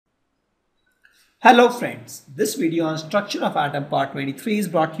Hello friends, this video on structure of atom part 23 is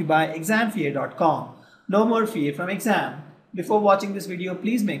brought to you by examfear.com. No more fear from exam. Before watching this video,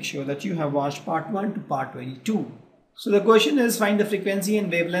 please make sure that you have watched part 1 to part 22. So the question is, find the frequency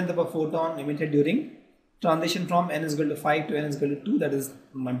and wavelength of a photon emitted during transition from n is equal to 5 to n is equal to 2, that is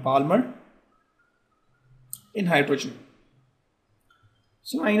my polymer in hydrogen.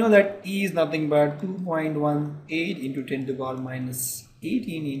 So I know that E is nothing but 2.18 into 10 to the power minus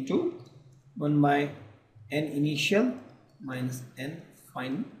 18 into 1 by n initial minus n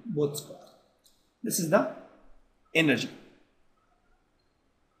final both square. This is the energy,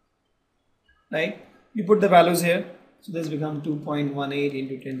 right? You put the values here, so this becomes 2.18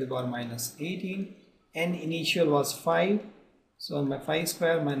 into 10 to the power minus 18. N initial was 5, so my 5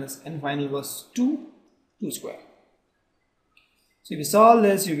 square minus n final was 2 square. So if you solve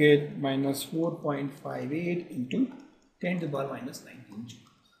this, you get minus 4.58 into 10 to the power minus 19.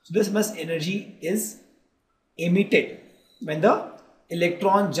 So this much energy is emitted when the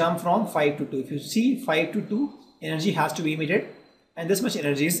electron jump from 5 to 2. If you see 5 to 2, energy has to be emitted, and this much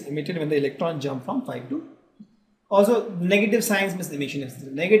energy is emitted when the electron jump from 5 to 2. Also, negative signs means emission is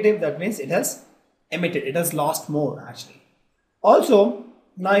negative, that means it has emitted, it has lost more actually. Also,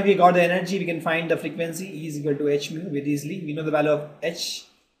 now if we got the energy, we can find the frequency. E is equal to h mu very easily. We know the value of h,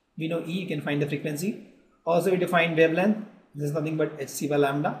 we know E, you can find the frequency. Also we define wavelength, this is nothing but hc by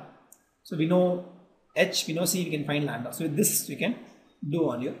lambda. So we know h, we know c, we can find lambda. So this you can do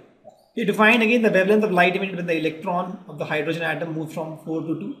on your. You define again the wavelength of light emitted when the electron of the hydrogen atom moves from 4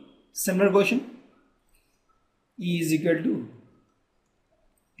 to 2. Similar question. E is equal to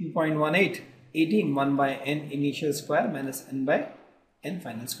 2.18, 18, 1 by n initial square minus n by n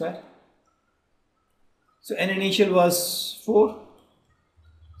final square. So n initial was 4,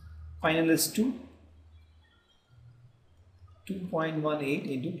 final is 2. 2.18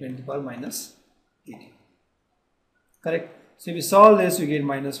 into 10 to the power minus 18. Correct? So if you solve this, you get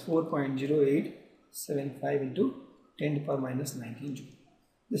minus 4.0875 into 10 to the power minus 19 joule.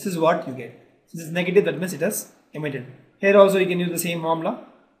 This is what you get. This is negative, that means it has emitted. Here also you can use the same formula.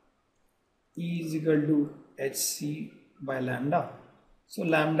 E is equal to hc by lambda. So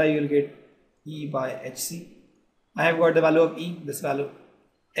lambda you will get E by hc. I have got the value of E, this value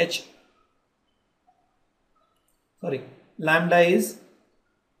h. Sorry. Lambda is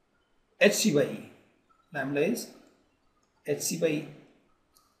hc by E. Lambda is hc by E.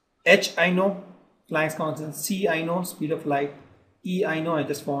 H I know, Planck's constant. C I know, speed of light. E I know, I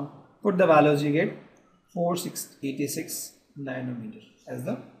just found. Put the values, you get 4686 nanometer as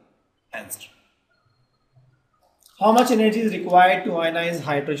the answer. How much energy is required to ionize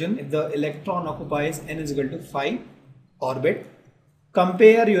hydrogen if the electron occupies n is equal to 5 orbit?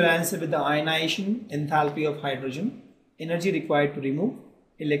 Compare your answer with the ionization enthalpy of hydrogen. Energy required to remove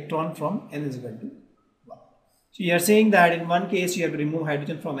electron from n is equal to 1. So you are saying that in one case you have to remove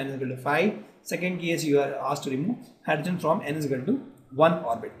hydrogen from n is equal to 5. Second case you are asked to remove hydrogen from n is equal to 1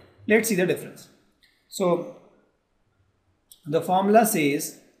 orbit. Let's see the difference. So the formula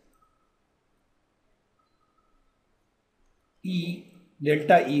says E,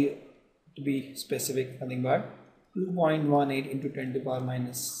 delta E to be specific, nothing but 2.18 into 10 to the power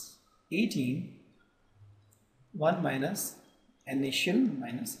minus 18, 1 minus n initial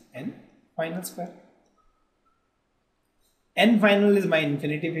minus n final square. N final is my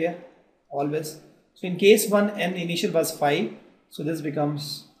infinitive here, always. So in case 1, n initial was 5, so this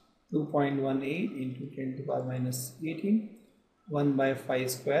becomes 2.18 into 10 to the power minus 18, 1 by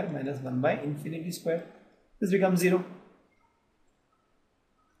 5 square minus 1 by infinity square. This becomes 0.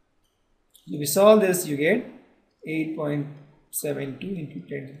 If we solve this, you get 8.72 into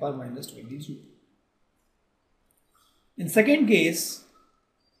 10 to the power minus 22. In second case,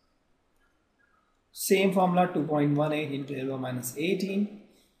 same formula, 2.18 into 10 to the power minus 18.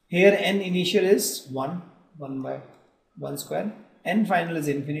 Here n initial is 1, 1 by 1 square. N final is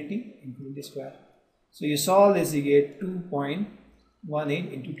infinity, infinity square. So you solve this, you get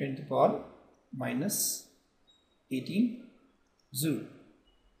 2.18 into 10 to the power minus 18 joule.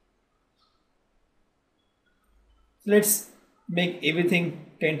 Let's make everything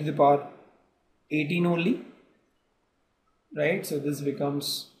 10 to the power 18 only, right? So this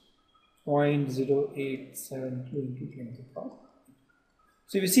becomes 0.0872 into 10 to the power.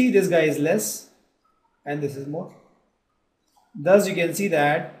 So you see this guy is less and this is more. Thus you can see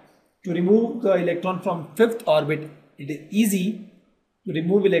that to remove the electron from 5th orbit it is easy, to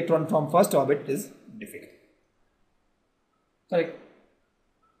remove electron from 1st orbit is difficult. Correct?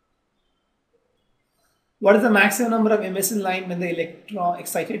 What is the maximum number of emission line when the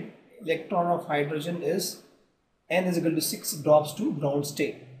excited electron of hydrogen is n is equal to 6 drops to ground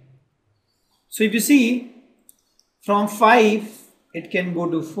state? So if you see, from 5 it can go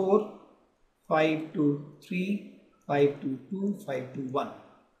to 4, 5 to 3, 5 to 2, 5 to 1,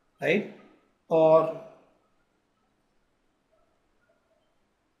 right? Or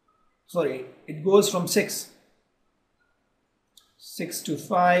sorry, it goes from 6 to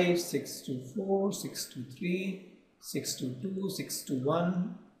 5, 6 to 4, 6 to 3, 6 to 2, 6 to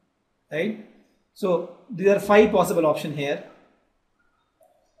 1, right? So there are 5 possible options here.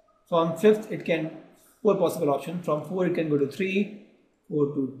 From 5th it can 4 possible options. From 4 it can go to 3, 4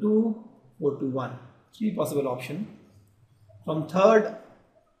 to 2, 4 to 1. 3 possible options. From 3rd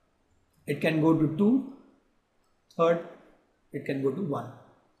it can go to 2, 3rd it can go to 1.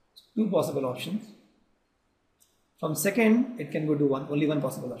 2 possible options. From 2nd it can go to 1, only one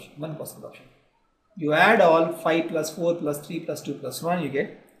possible option. You add all 5 plus 4 plus 3 plus 2 plus 1, you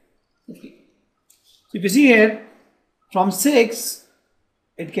get 50. So if you see here, from 6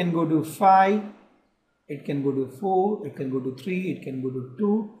 it can go to 5, it can go to 4, it can go to 3, it can go to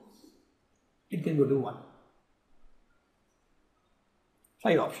 2, it can go to 1.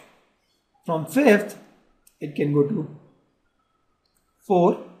 5 options. From 5th it can go to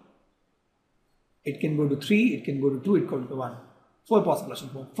 4, it can go to 3, it can go to 2, it can go to 1. 4 possible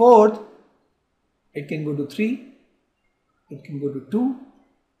options. From 4th it can go to 3, it can go to 2,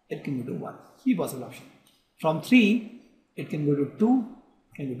 it can go to 1. 3 possible options. From 3 it can go to 2,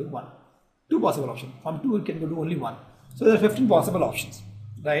 it can go to 1. 2 possible options. From 2 it can go to only 1. So there are 15 possible options,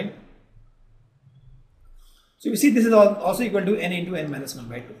 right? So you see this is also equal to n into n minus 1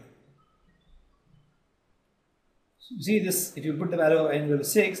 by 2. So you see this, if you put the value of n equal to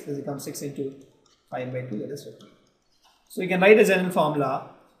 6, this becomes 6 into 5 by 2, that is 50. So you can write a general formula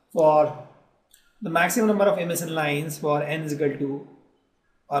for the maximum number of emission lines for n is equal to,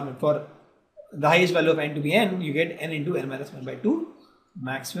 or for the highest value of n to be n, you get n into n minus 1 by 2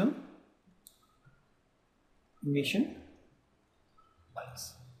 maximum emission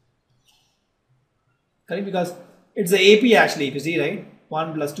lines. Correct? Because it's the AP actually, if you see, right?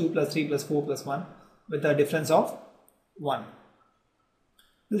 1 plus 2 plus 3 plus 4 plus 1 with a difference of 1.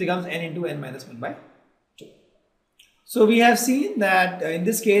 This becomes n into n minus 1 by 2. So we have seen that in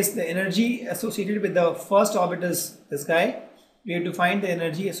this case the energy associated with the first orbit is this guy. We have to find the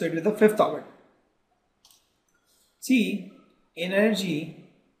energy associated with the 5th orbit. See, energy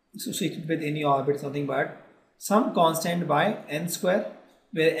associated with any orbit is nothing but some constant by n square,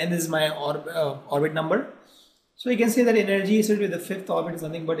 where n is my orbit number. So you can say that energy associated with the 5th orbit is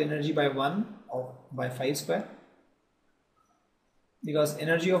nothing but energy by 1 or by 5 square, because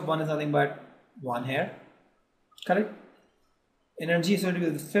energy of 1 is nothing but 1 here. Correct? Energy associated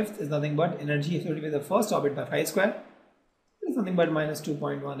with the 5th is nothing but energy associated with the first orbit by 5 square. It is nothing but minus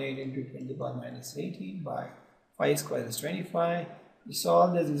 2.18 into 10 to the power minus 18 by 5 square is 25. We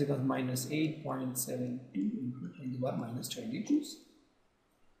solve this, this becomes minus 8.72 into 10 to the power minus 22.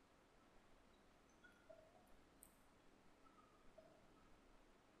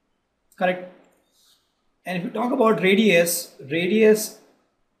 Correct? And if you talk about radius,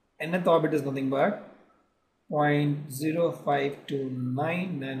 nth orbit is nothing but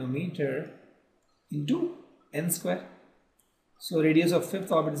 0.0529 nanometer into n square. So radius of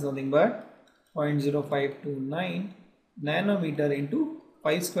 5th orbit is nothing but 0.0529 nanometer into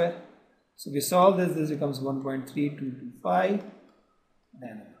 5 square. So we solve this, this becomes 1.3225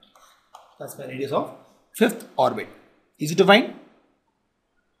 nanometer. That's the radius of 5th orbit. Easy to find?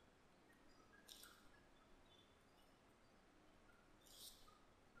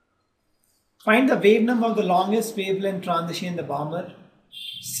 Find the wave number of the longest wavelength transition in the Bohr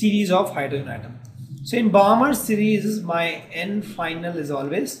series of hydrogen atom. So in Bohr series, my n final is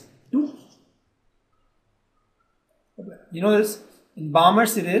always 2. You know this? In Bohr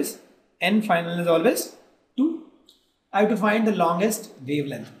series, n final is always 2. I have to find the longest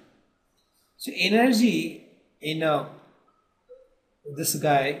wavelength. So energy in this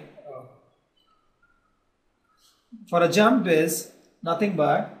guy for a jump is nothing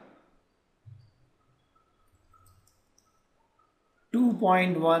but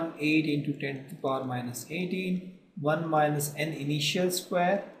 2.18 into 10 to the power minus 18, 1 minus n initial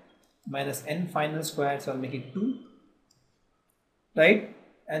square minus n final square, so I'll make it 2, right?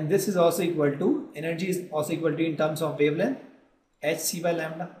 And this is also equal to, energy is also equal to in terms of wavelength, hc by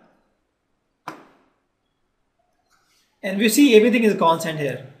lambda. And we see everything is constant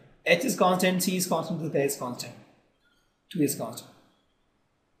here. H is constant, C is constant, theta is constant, 2 is constant.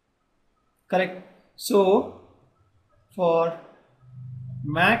 Correct? So, for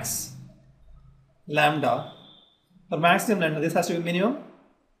max lambda, this has to be minimum,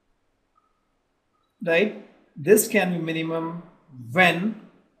 right? This can be minimum when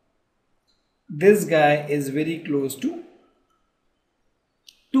this guy is very close to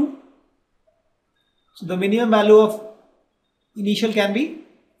 2. So the minimum value of initial can be,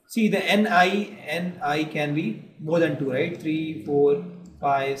 see the ni can be more than 2, right? 3, 4,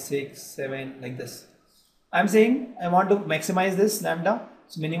 5, 6, 7, like this. I'm saying I want to maximize this lambda.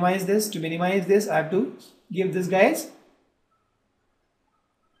 So minimize this. To minimize this, I have to give this guy's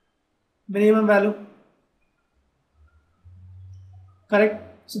minimum value. Correct?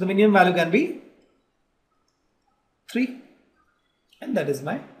 So the minimum value can be 3. And that is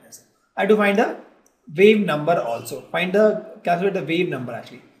my answer. I have to find the wave number also. Calculate the wave number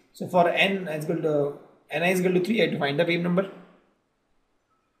actually. So for n is equal to 3, I have to find the wave number.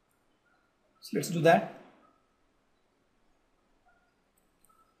 So let's do that.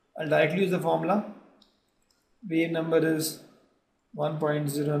 I'll directly use the formula. Wave number is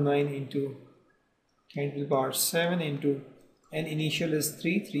 1.09 into 10 to the power 7 into n initial is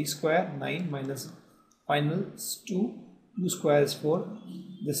 3 square, 9 minus final is 2 square is 4.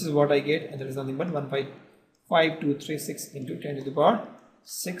 This is what I get, and that is nothing but 1.5236 into 10 to the power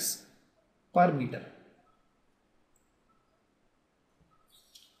 6 per meter.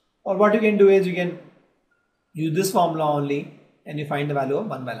 Or what you can do is you can use this formula only and you find the value of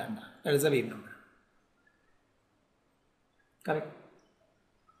 1 by lambda. That is the wave number. Correct.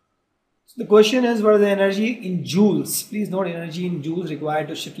 So the question is, what is the energy in joules? Please note, energy in joules required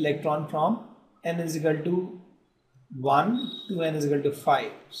to shift electron from n is equal to 1 to n is equal to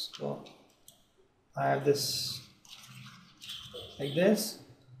 5. So I have this like this.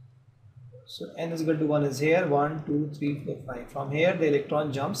 So n is equal to 1 is here, 1, 2, 3, 4, 5. From here the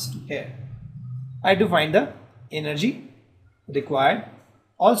electron jumps to here. I have to find the energy required.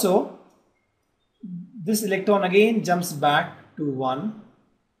 Also, this electron again jumps back to 1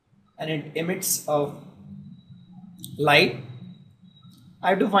 and it emits a light. I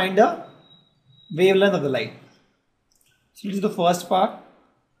have to find the wavelength of the light. So this is the first part.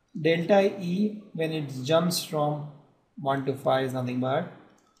 Delta E when it jumps from 1 to 5 is nothing but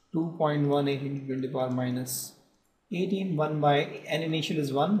 2.18 into 10 to the power minus 18. 1 by n initial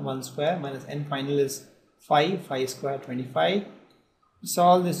is 1 square minus n final is 5 square 25.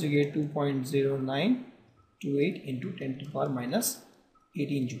 Solve this, you get 2.0928 into 10 to the power minus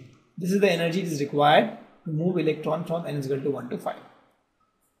 18 joule. This is the energy that is required to move electron from n is equal to 1 to 5.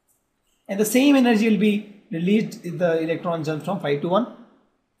 And the same energy will be released if the electron jumps from 5 to 1,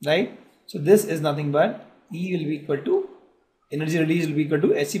 right? So this is nothing but E will be equal to, energy released will be equal to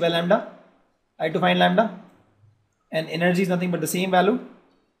Hc by lambda. I have to find lambda, and energy is nothing but the same value,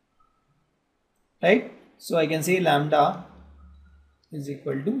 right? So I can say lambda is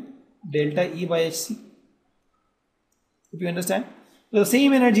equal to delta E by Hc, if you understand. So the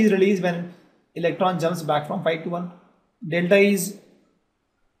same energy is released when electron jumps back from 5 to 1.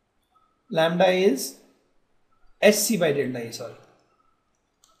 Lambda is Hc by delta E, sorry.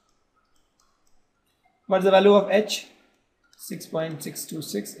 What is the value of H?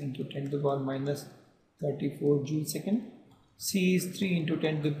 6.626 into 10 to the power minus 34 joule second. C is 3 into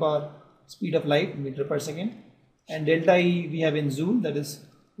 10 to the power speed of light meter per second. And delta E we have in joule, that is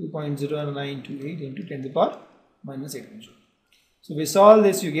 2.0928 into 10 to the power minus 18 joule. So we solve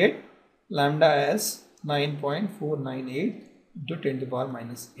this, you get lambda as 9.498 into 10 to the power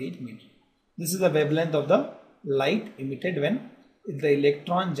minus 8 meter. This is the wavelength of the light emitted when the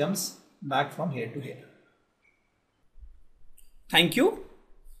electron jumps back from here to here. Thank you.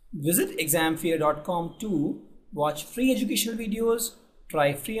 Visit examfear.com to watch free educational videos,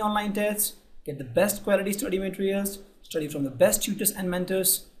 try free online tests, get the best quality study materials, study from the best tutors and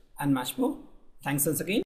mentors, and much more. Thanks once again.